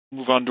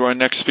Move on to our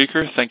next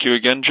speaker. Thank you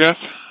again, Jeff.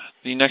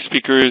 The next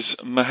speaker is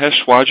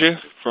Mahesh Waje.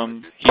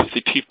 He's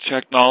the Chief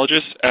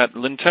Technologist at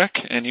Lynntech,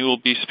 and he will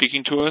be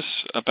speaking to us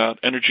about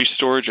energy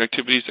storage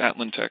activities at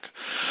Lynntech.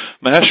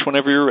 Mahesh,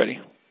 whenever you're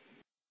ready.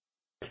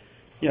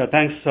 Yeah,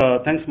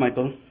 thanks,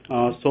 Michael.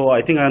 So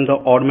I think I'm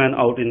the odd man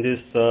out in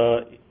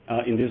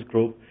this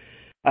group.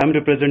 I'm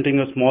representing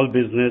a small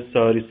business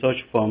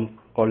research firm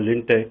called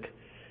Lynntech.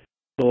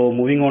 So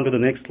moving on to the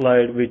next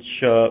slide,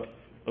 which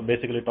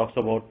basically talks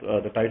about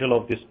the title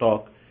of this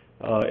talk,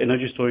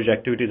 Energy Storage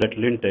Activities at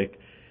Lynntech.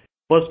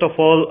 First of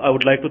all, I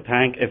would like to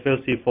thank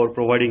FLC for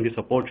providing this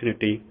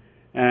opportunity.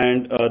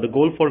 And the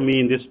goal for me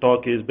in this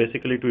talk is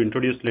basically to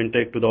introduce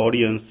Lynntech to the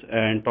audience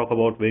and talk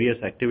about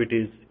various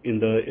activities in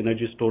the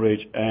energy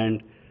storage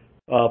and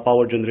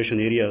power generation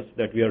areas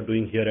that we are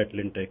doing here at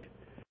Lynntech.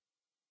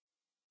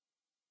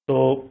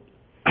 So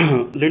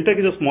Lynntech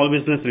is a small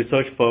business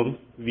research firm.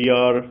 We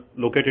are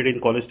located in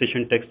College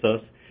Station,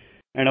 Texas.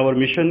 And our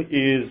mission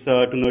is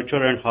to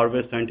nurture and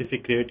harvest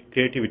scientific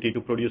creativity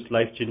to produce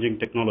life-changing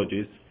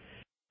technologies.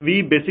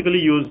 We basically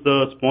use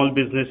the Small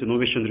Business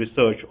Innovation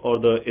Research, or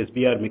the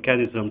SBR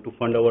mechanism, to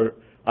fund our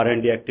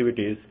R&D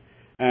activities.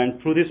 And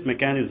through this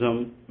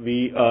mechanism,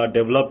 we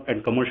develop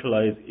and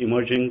commercialize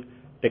emerging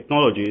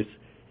technologies,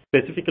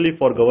 specifically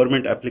for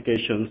government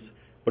applications,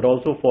 but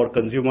also for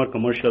consumer,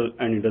 commercial,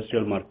 and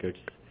industrial markets.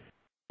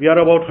 We are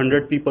about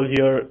 100 people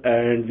here,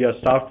 and we are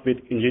staffed with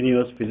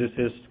engineers,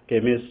 physicists,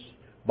 chemists,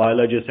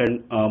 biologists,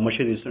 and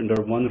machinists under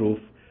one roof.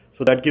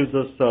 So that gives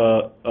us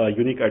a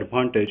unique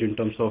advantage in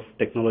terms of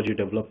technology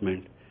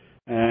development.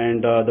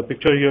 And the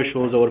picture here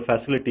shows our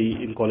facility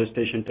in College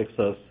Station,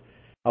 Texas.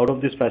 Out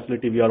of this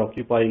facility, we are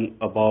occupying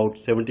about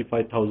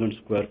 75,000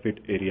 square feet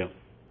area.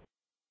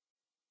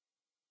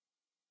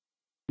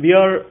 We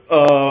are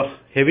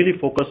heavily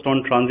focused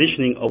on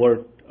transitioning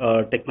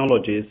our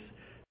technologies,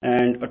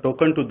 and a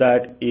token to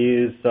that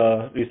is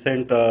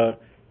recent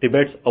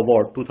Tibbetts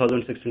Award,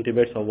 2016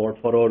 Tibbetts Award,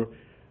 for our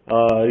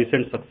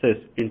recent success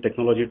in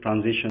technology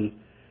transition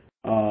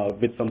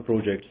with some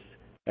projects.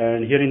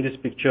 And here in this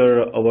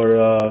picture,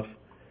 our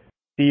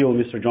CEO,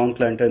 Mr. John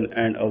Clanton,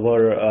 and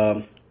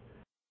our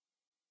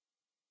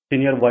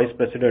Senior Vice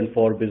President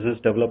for Business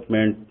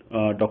Development,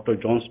 Dr.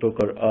 John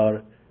Stoker,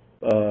 are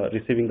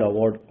receiving the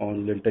award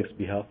on Lynntech's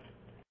behalf.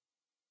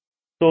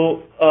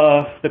 So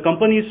the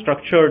company is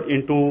structured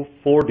into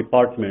 4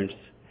 departments.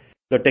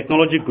 The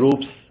technology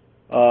groups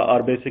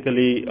are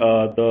basically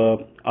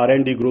the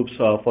R&D groups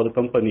for the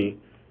company.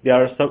 They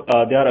are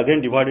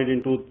again divided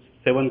into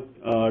 7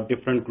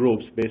 different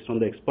groups based on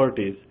the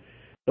expertise.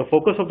 The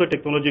focus of the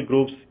technology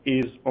groups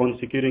is on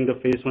securing the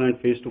phase 1 and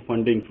phase 2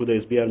 funding through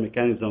the SBR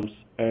mechanisms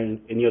and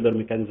any other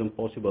mechanism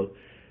possible,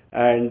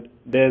 and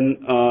then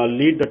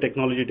lead the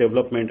technology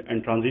development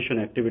and transition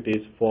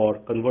activities for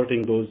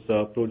converting those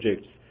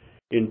projects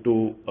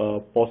into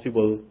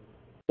possible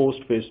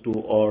post-phase 2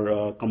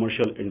 or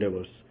commercial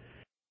endeavors.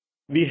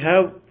 We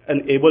have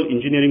an able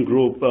engineering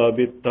group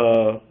with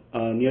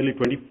nearly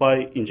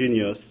 25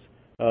 engineers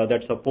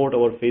that support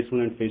our phase 1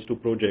 and phase 2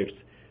 projects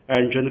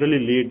and generally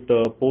lead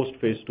the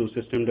post-phase 2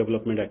 system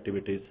development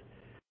activities.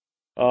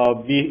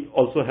 We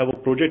also have a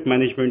project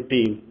management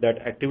team that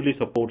actively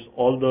supports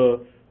all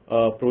the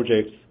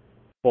projects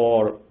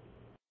for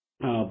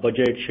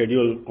budget,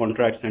 schedule,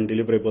 contracts, and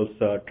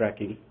deliverables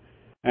tracking.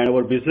 And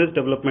our business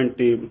development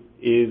team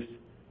is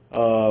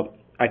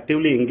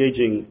actively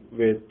engaging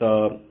with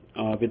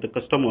the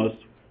customers,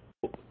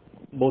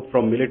 both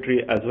from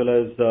military as well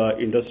as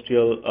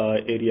industrial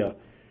area,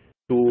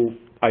 to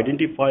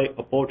identify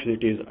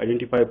opportunities,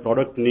 identify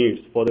product needs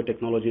for the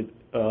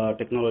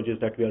technologies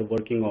that we are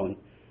working on,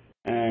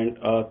 and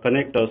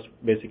connect us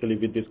basically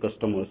with these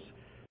customers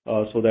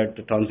so that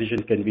the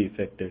transition can be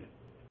effected.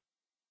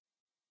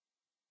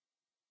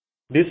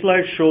 This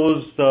slide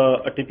shows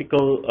a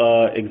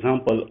typical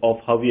example of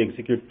how we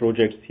execute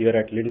projects here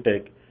at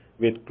Lynntech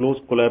with close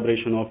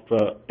collaboration of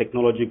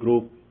technology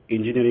group,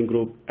 engineering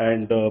group,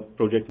 and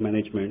project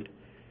management.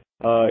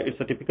 It's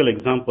a typical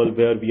example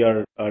where we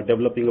are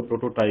developing a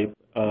prototype,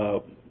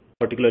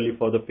 particularly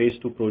for the phase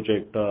 2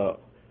 project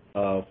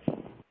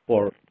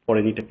for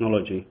any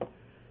technology.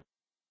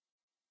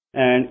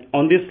 And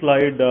on this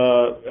slide,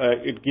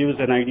 it gives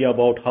an idea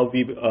about how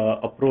we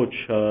approach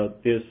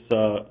this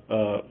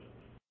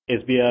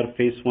SBR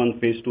phase 1,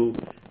 phase 2,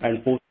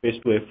 and post-phase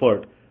 2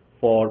 effort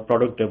for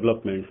product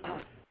development.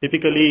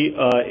 Typically,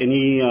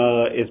 any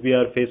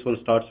SBR phase 1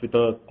 starts with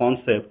a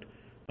concept.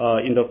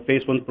 In the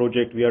phase 1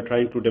 project, we are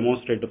trying to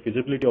demonstrate the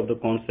feasibility of the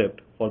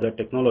concept for that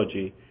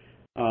technology.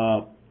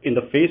 In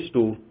the phase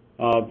 2,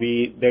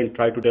 we then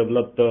try to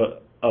develop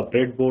a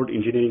breadboard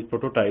engineering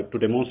prototype to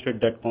demonstrate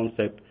that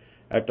concept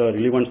at a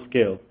relevant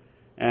scale.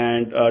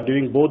 And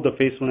during both the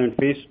phase 1 and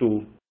phase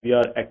 2, we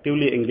are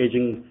actively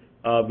engaging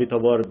with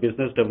our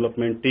business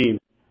development team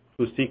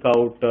to seek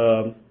out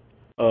a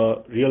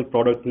real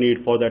product need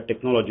for that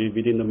technology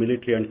within the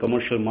military and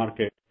commercial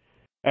market.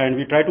 And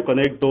we try to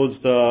connect those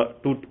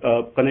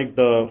connect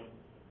the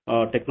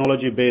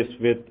technology base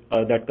with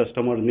that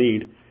customer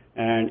need.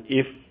 And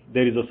if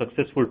there is a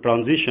successful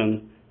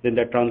transition, then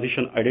that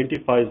transition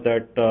identifies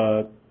that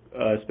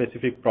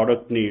specific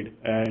product need,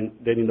 and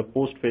then in the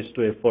post phase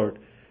 2 effort,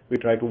 we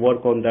try to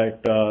work on that,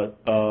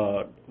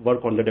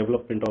 work on the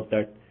development of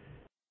that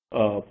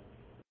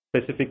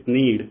specific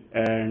need,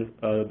 and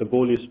the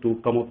goal is to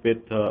come up with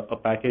a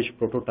package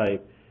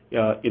prototype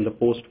in the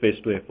post phase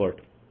 2 effort.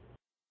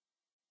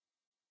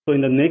 So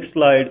in the next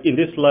slide, in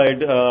this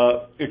slide,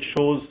 it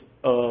shows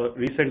a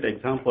recent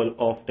example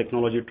of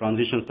technology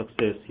transition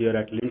success here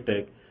at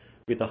Lynntech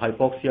with a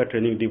hypoxia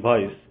training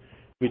device,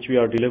 which we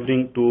are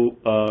delivering to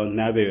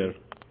NAVAIR.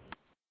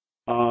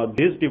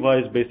 This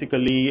device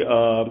basically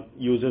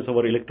uses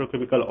our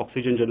electrochemical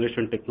oxygen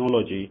generation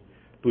technology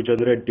to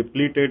generate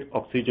depleted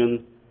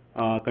oxygen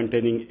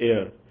containing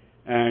air.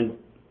 And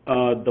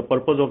the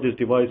purpose of this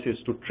device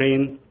is to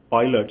train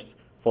pilots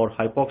for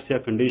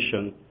hypoxia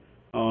condition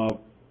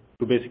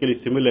to basically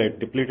simulate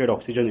depleted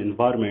oxygen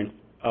environment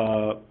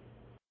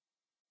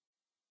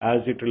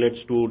as it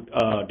relates to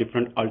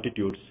different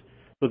altitudes.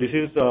 So this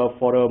is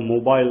for a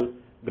mobile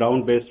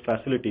ground-based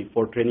facility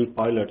for training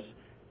pilots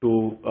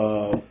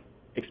to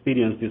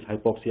experience this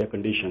hypoxia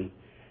condition.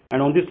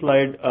 And on this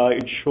slide,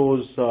 it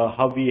shows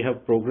how we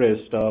have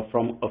progressed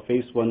from a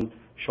phase 1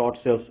 short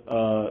cells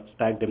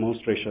stack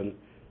demonstration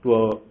to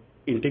a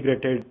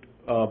integrated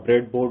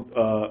breadboard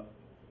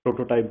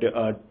prototype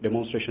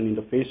demonstration in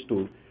the phase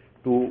 2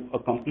 to a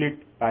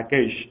complete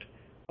packaged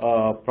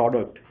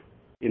product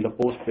in the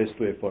post phase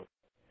 2 effort.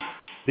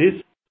 This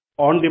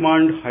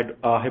on-demand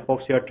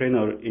hypoxia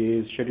trainer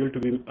is scheduled to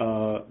be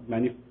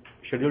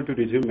scheduled to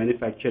resume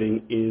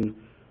manufacturing in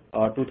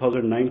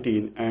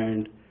 2019,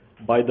 and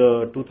by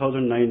the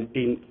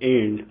 2019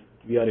 end,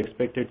 we are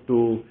expected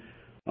to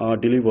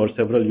deliver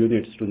several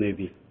units to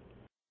Navy.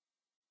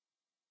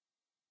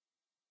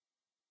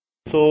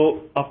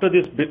 So after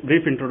this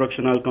brief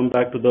introduction, I'll come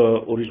back to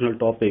the original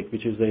topic,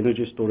 which is the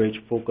energy storage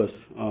focus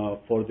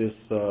for this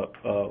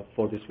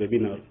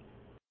webinar.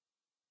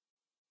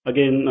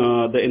 Again,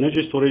 the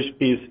energy storage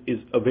piece is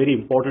a very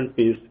important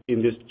piece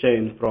in this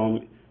chain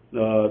from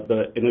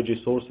the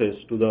energy sources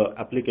to the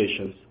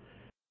applications.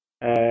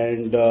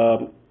 And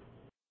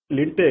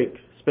Lynntech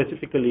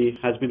specifically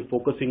has been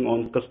focusing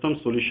on custom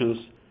solutions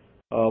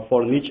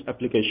for niche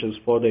applications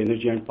for the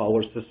energy and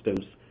power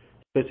systems,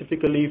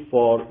 specifically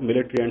for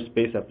military and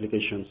space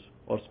applications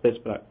or space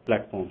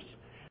platforms.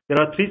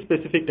 There are 3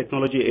 specific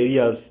technology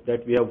areas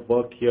that we have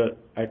worked here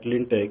at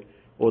Lynntech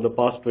over the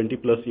past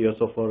 20+ years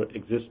of our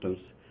existence.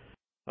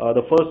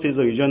 The first is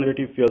the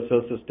regenerative fuel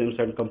cell systems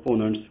and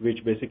components,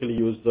 which basically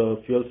use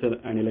the fuel cell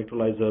and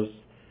electrolyzers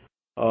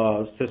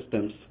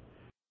systems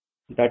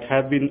that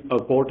have been a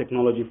core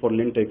technology for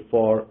Lynntech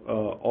for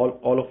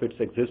all of its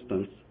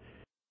existence.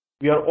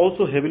 We are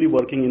also heavily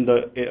working in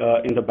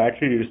the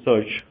battery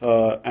research,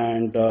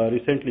 and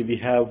recently we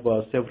have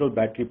several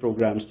battery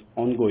programs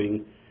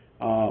ongoing.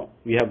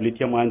 We have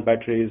lithium-ion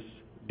batteries,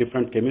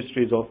 different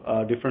chemistries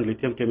of different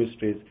lithium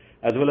chemistries,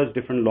 as well as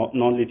different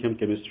non-lithium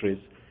chemistries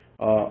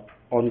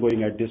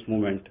ongoing at this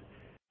moment.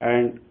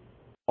 And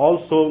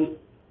also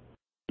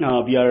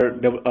we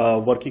are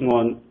working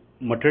on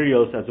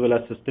materials as well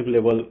as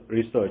system-level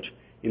research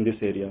in this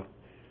area.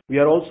 We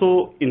are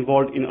also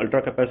involved in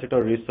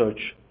ultracapacitor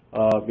research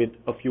with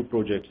a few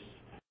projects.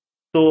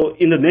 So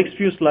in the next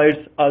few slides,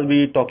 I'll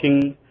be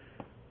talking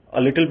a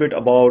little bit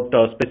about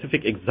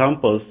specific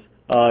examples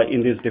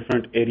in these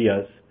different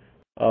areas,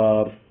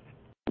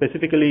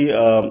 specifically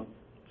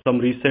some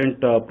recent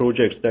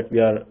projects that we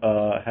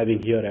are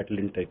having here at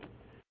Lynntech.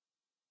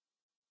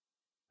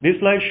 This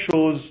slide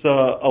shows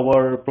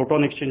our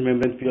proton exchange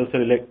membrane fuel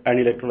cell and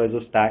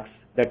electrolyzer stacks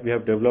that we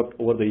have developed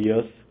over the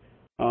years.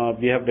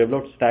 We have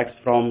developed stacks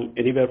from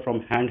anywhere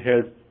from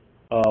handheld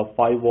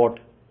 5-watt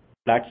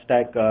flat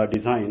stack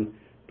design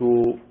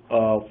to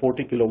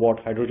 40 kilowatt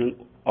hydrogen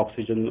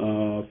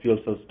oxygen fuel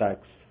cell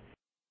stacks.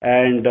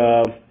 And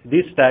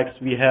these stacks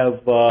we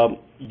have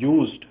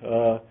used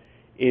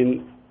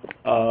in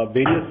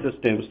various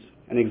systems.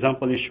 An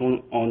example is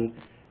shown on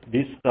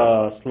this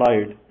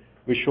slide,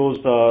 which shows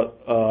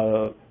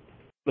the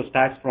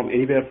stacks from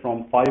anywhere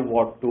from 5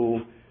 watt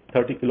to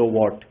 30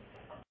 kilowatt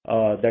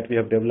that we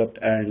have developed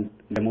and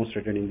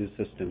demonstrated in these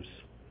systems.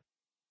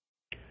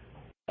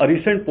 A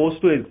recent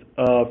post phase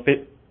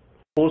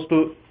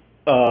 2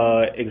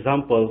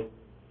 example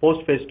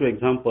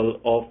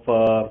of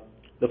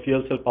the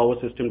fuel cell power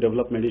system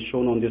development is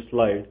shown on this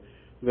slide,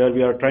 where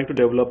we are trying to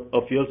develop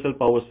a fuel cell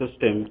power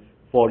system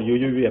for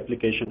UUV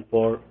application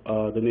for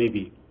the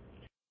Navy.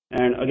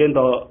 And again,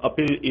 the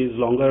appeal is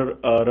longer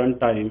run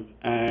time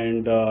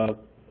and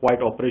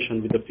quiet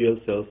operation with the fuel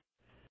cells,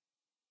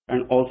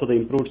 and also the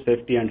improved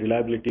safety and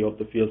reliability of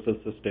the fuel cell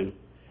system.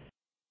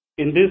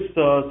 In this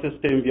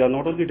system, we have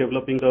not only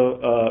developed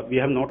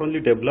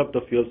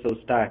the fuel cell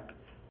stack,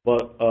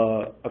 but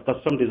a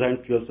custom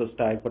designed fuel cell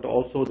stack, but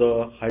also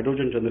the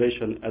hydrogen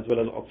generation as well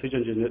as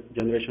oxygen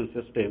generation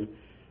system,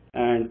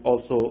 and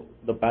also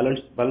the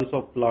balance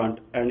of plant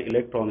and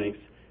electronics,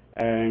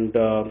 and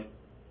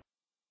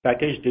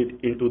packaged it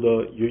into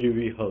the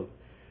UUV hull.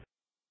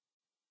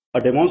 A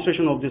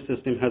demonstration of this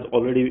system has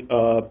already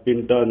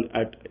been done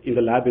in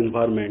the lab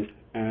environment,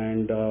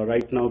 and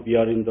right now we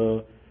are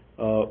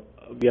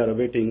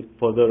awaiting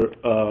further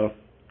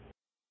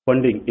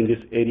funding in this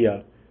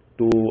area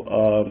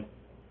to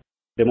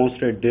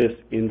demonstrate this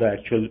in the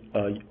actual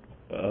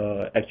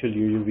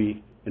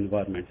UUV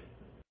environment.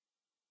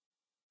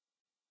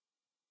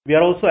 We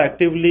are also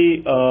actively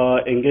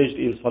engaged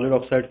in solid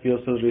oxide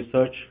fuel cell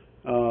research.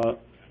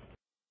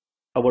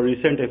 Our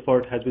recent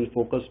effort has been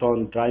focused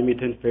on dry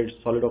methane-fed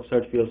solid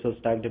oxide fuel cell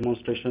stack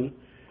demonstration.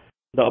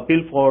 The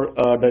appeal for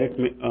direct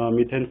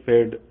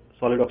methane-fed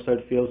solid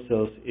oxide fuel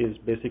cells is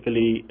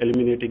basically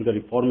eliminating the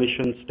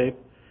reformation step,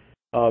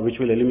 which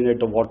will eliminate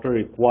the water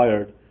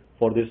required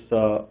for this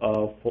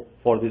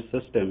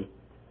system.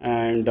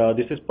 And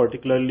this is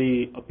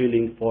particularly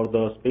appealing for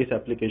the space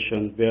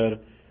application where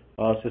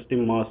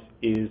system mass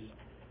is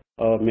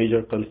a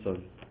major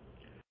concern.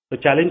 The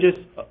challenges,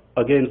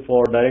 again,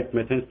 for direct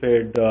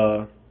methane-fed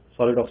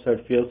solid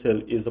oxide fuel cell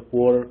is the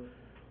poor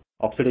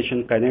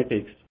oxidation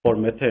kinetics for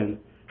methane,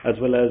 as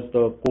well as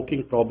the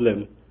coking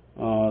problem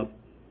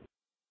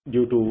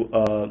due to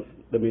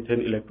the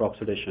methane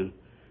electrooxidation.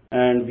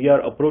 And we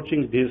are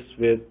approaching this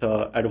with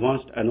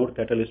advanced anode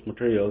catalyst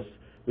materials,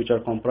 which are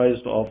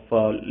comprised of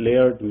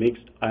layered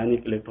mixed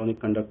ionic electronic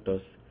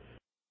conductors.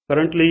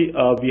 Currently,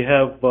 we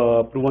have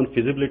proven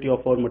feasibility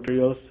of our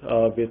materials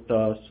with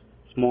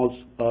small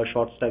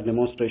short stack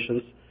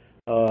demonstrations.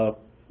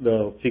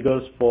 The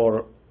figures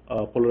for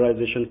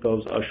polarization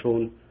curves are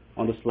shown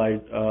on the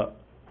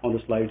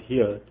slide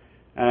here.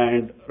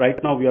 And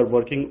right now we are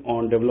working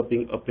on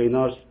developing a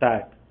planar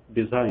stack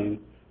design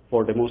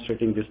for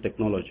demonstrating this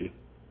technology.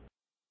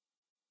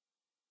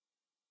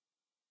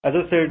 As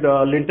I said,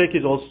 Lynntech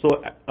is also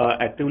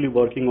actively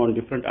working on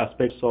different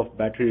aspects of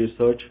battery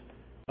research.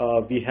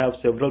 We have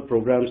several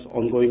programs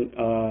ongoing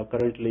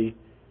currently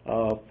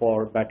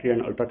for battery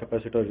and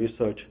ultracapacitor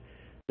research.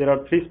 There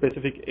are three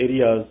specific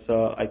areas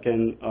I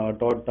can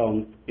dot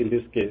down in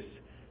this case.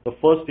 The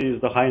first is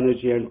the high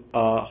energy and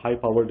high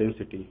power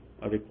density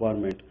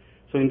requirement.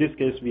 So in this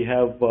case, we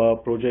have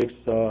projects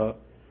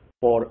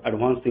for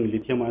advancing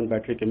lithium-ion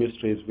battery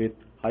chemistries with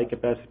high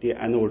capacity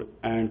anode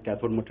and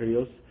cathode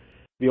materials.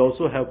 We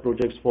also have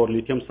projects for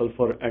lithium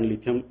sulfur and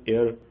lithium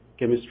air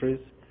chemistries.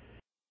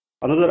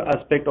 Another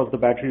aspect of the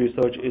battery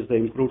research is the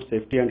improved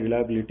safety and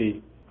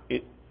reliability.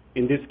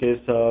 In this case,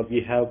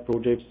 we have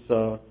projects,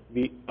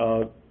 we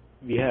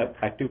have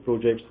active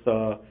projects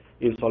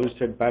in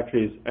solid-state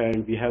batteries,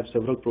 and we have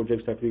several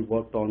projects that we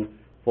worked on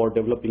for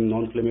developing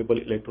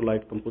non-flammable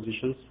electrolyte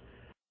compositions.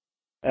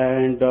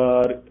 And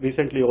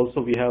recently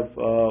also we have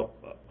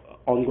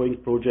ongoing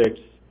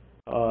projects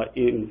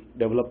in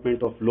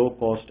development of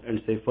low-cost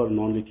and safer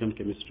non-lithium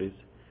chemistries.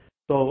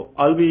 So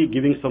I'll be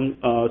giving some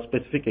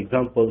specific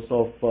examples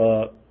of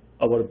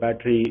our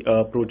battery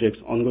projects,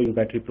 ongoing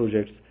battery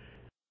projects,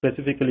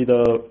 specifically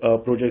the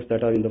projects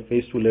that are in the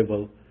phase 2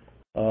 level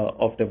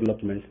of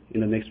development in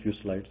the next few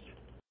slides.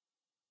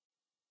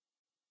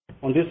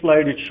 On this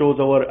slide, it shows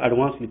our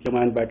advanced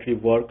lithium-ion battery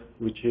work,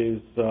 which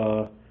is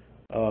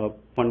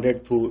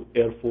funded through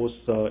Air Force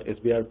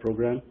SBIR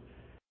program.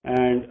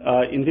 And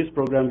in this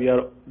program, we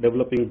are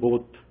developing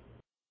both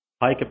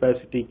high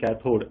capacity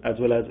cathode as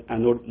well as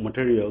anode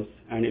materials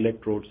and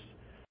electrodes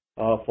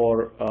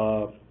for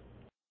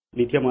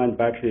lithium-ion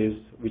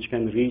batteries, which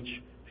can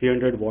reach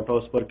 300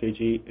 watt-hours per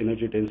kg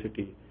energy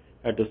density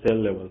at the cell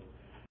level.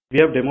 We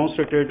have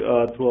demonstrated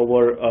through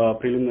our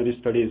preliminary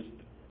studies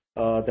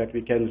that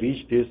we can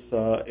reach this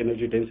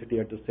energy density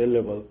at the cell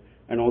level,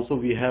 and also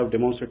we have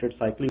demonstrated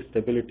cycling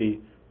stability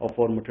of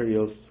our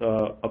materials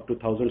up to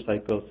 1,000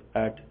 cycles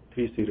at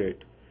 3C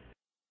rate.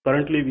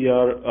 Currently, we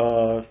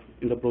are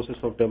in the process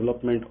of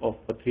development of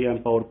a 3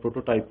 amp hour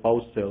prototype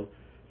pouch cell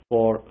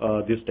for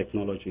this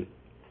technology.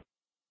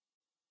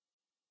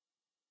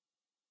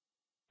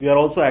 We are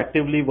also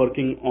actively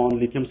working on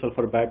lithium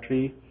sulfur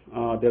battery.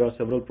 There are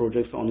several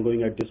projects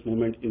ongoing at this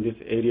moment in this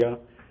area.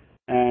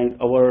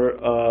 And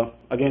our,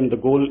 again, the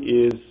goal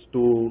is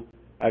to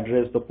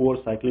address the poor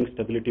cycling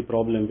stability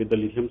problem with the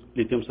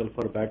lithium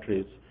sulfur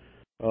batteries,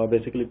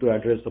 basically to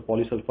address the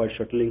polysulfide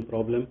shuttling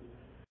problem.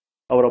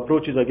 Our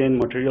approach is again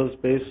materials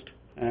based,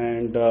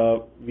 and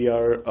we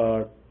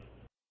are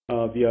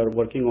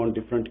working on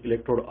different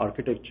electrode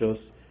architectures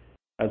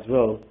as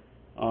well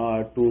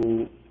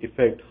to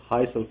effect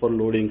high sulfur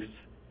loadings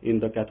in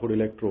the cathode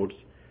electrodes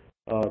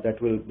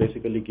that will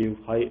basically give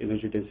high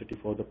energy density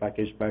for the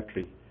packaged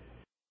battery.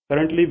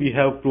 Currently, we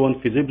have proven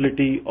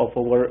feasibility of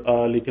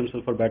our lithium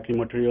sulfur battery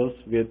materials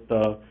with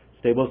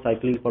stable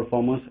cycling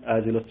performance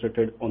as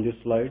illustrated on this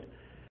slide.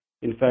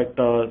 In fact,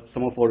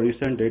 some of our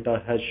recent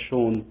data has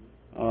shown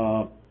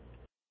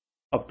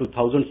up to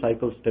 1,000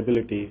 cycle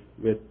stability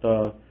with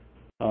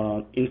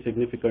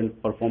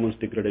insignificant performance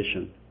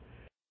degradation.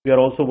 We are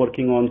also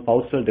working on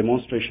pouch cell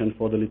demonstration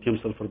for the lithium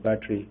sulfur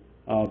battery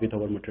with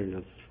our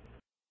materials.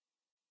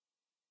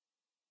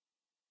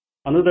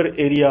 Another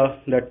area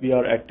that we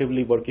are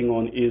actively working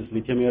on is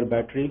lithium air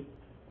battery.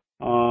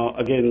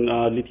 Again,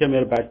 lithium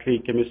air battery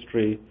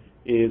chemistry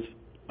is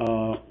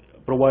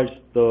provides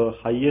the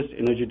highest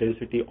energy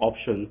density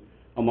option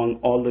among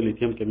all the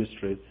lithium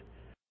chemistries.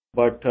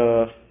 But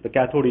the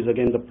cathode is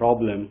again the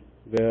problem,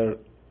 where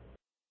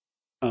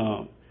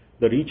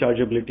the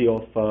rechargeability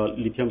of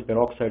lithium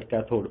peroxide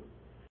cathode,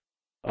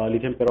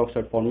 lithium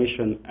peroxide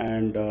formation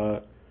and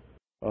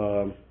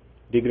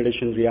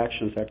degradation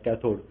reactions at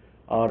cathode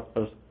are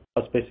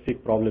a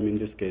specific problem in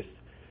this case.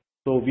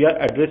 So we are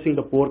addressing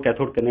the poor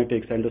cathode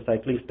kinetics and the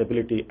cycling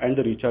stability and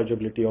the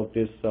rechargeability of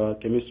this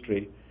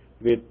chemistry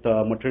with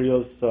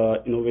materials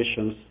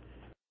innovations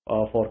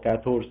for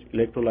cathodes,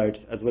 electrolytes,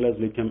 as well as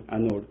lithium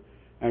anode,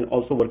 and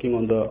also working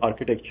on the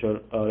architecture,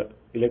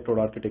 electrode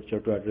architecture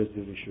to address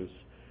these issues.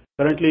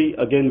 Currently,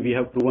 again, we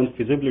have proven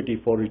feasibility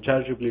for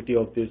rechargeability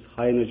of this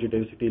high energy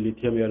density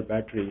lithium air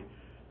battery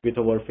with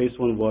our phase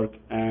 1 work,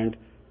 and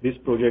this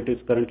project is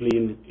currently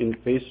in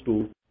phase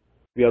 2.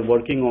 We are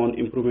working on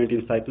improvement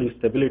in cycling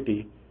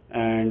stability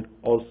and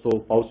also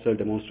pouch cell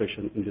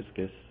demonstration in this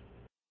case.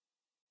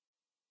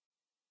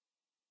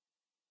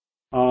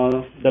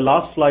 The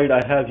last slide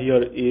I have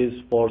here is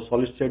for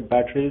solid state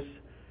batteries.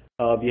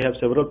 We have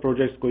several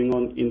projects going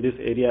on in this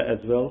area as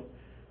well.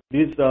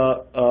 These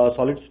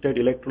solid state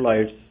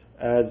electrolytes,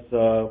 as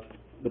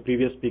the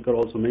previous speaker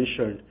also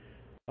mentioned,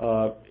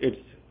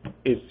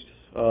 it's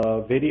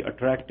very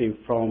attractive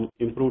from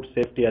improved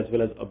safety as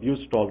well as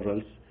abuse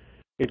tolerance.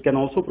 It can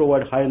also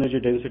provide high energy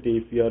density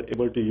if we are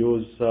able to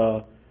use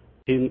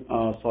thin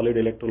solid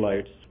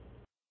electrolytes.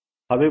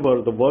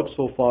 However, the work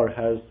so far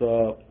has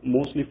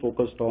mostly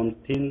focused on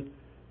thin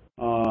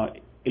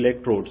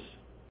electrodes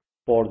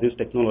for this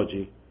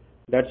technology.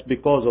 That's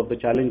because of the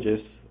challenges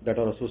that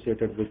are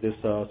associated with this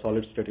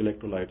solid state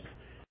electrolytes.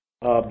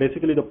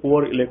 Basically, the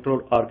poor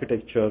electrode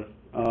architecture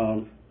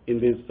in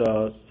these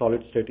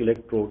solid state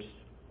electrodes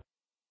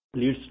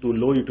leads to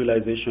low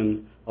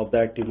utilization of the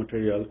active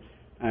material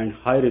and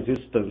high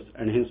resistance,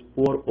 and hence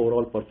poor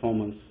overall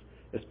performance,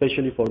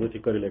 especially for the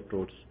thicker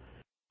electrodes.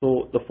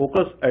 So the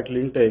focus at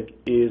Lynntech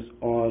is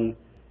on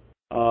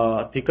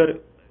thicker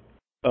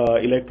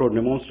electrode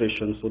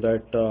demonstration so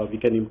that we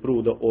can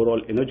improve the overall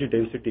energy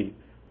density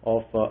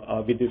of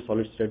with this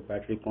solid state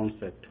battery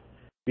concept.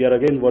 We are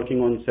again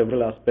working on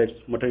several aspects,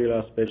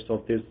 material aspects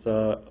of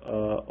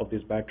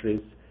these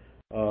batteries,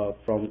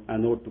 from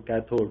anode to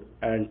cathode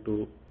and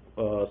to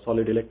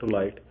solid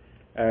electrolyte.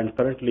 And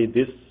currently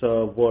this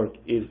work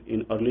is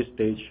in early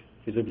stage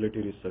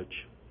feasibility research.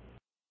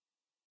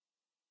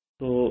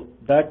 So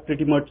that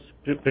pretty much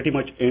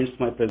ends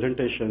my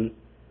presentation.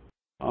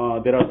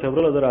 There are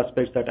several other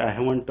aspects that I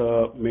haven't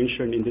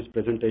mentioned in this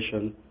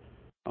presentation.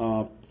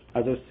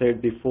 As I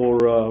said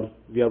before,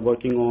 we are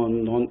working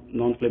on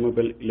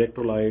non-flammable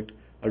electrolyte,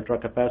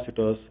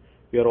 ultracapacitors.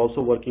 We are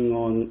also working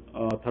on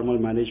thermal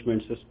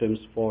management systems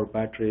for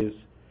batteries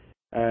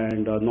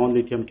and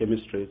non-lithium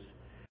chemistries.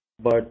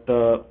 But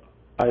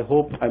I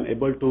hope I'm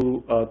able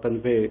to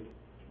convey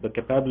the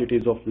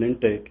capabilities of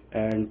Lynntech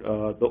and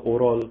the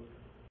overall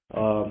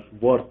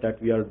work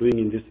that we are doing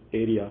in this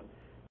area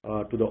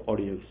to the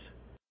audience.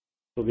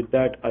 So with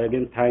that, I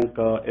again thank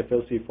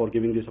FLC for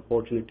giving this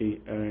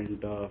opportunity,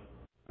 and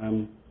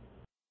I'm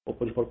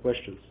open for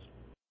questions.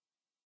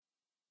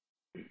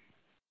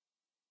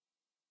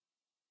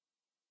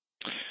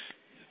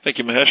 Thank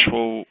you, Mahesh.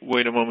 We'll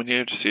wait a moment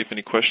here to see if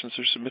any questions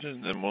are submitted,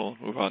 and then we'll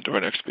move on to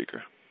our next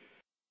speaker.